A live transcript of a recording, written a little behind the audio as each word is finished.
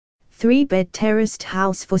3-bed terraced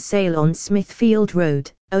house for sale on Smithfield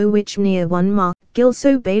Road, Norwich NR1.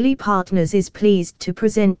 Gilson Bailey Partners is pleased to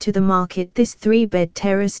present to the market this 3-bed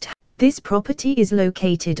terraced house. This property is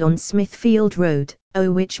located on Smithfield Road,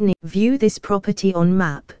 Norwich. View this property on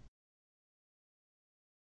map.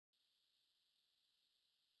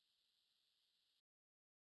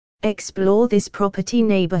 Explore this property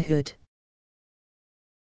neighborhood.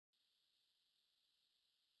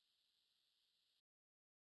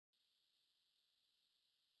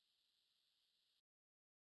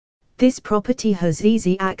 This property has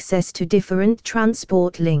easy access to different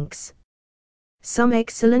transport links. Some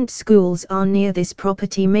excellent schools are near this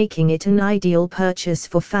property, making it an ideal purchase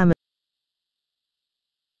for families.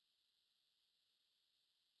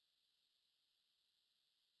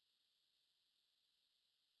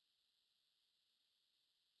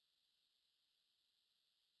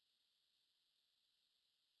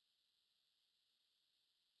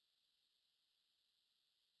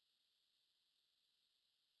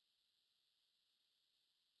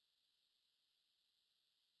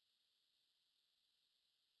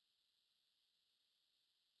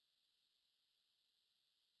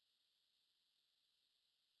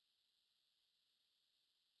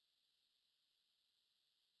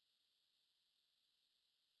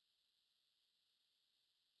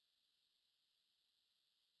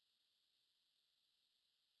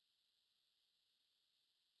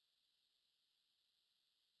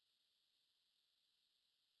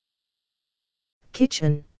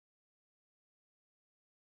 Kitchen,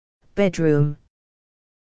 bedroom.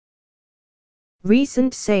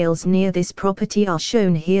 Recent sales near this property are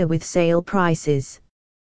shown here with sale prices.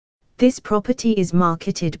 This property is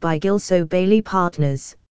marketed by Gilson Bailey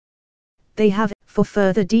Partners. They have. For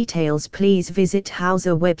further details, please visit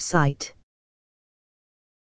Houser website.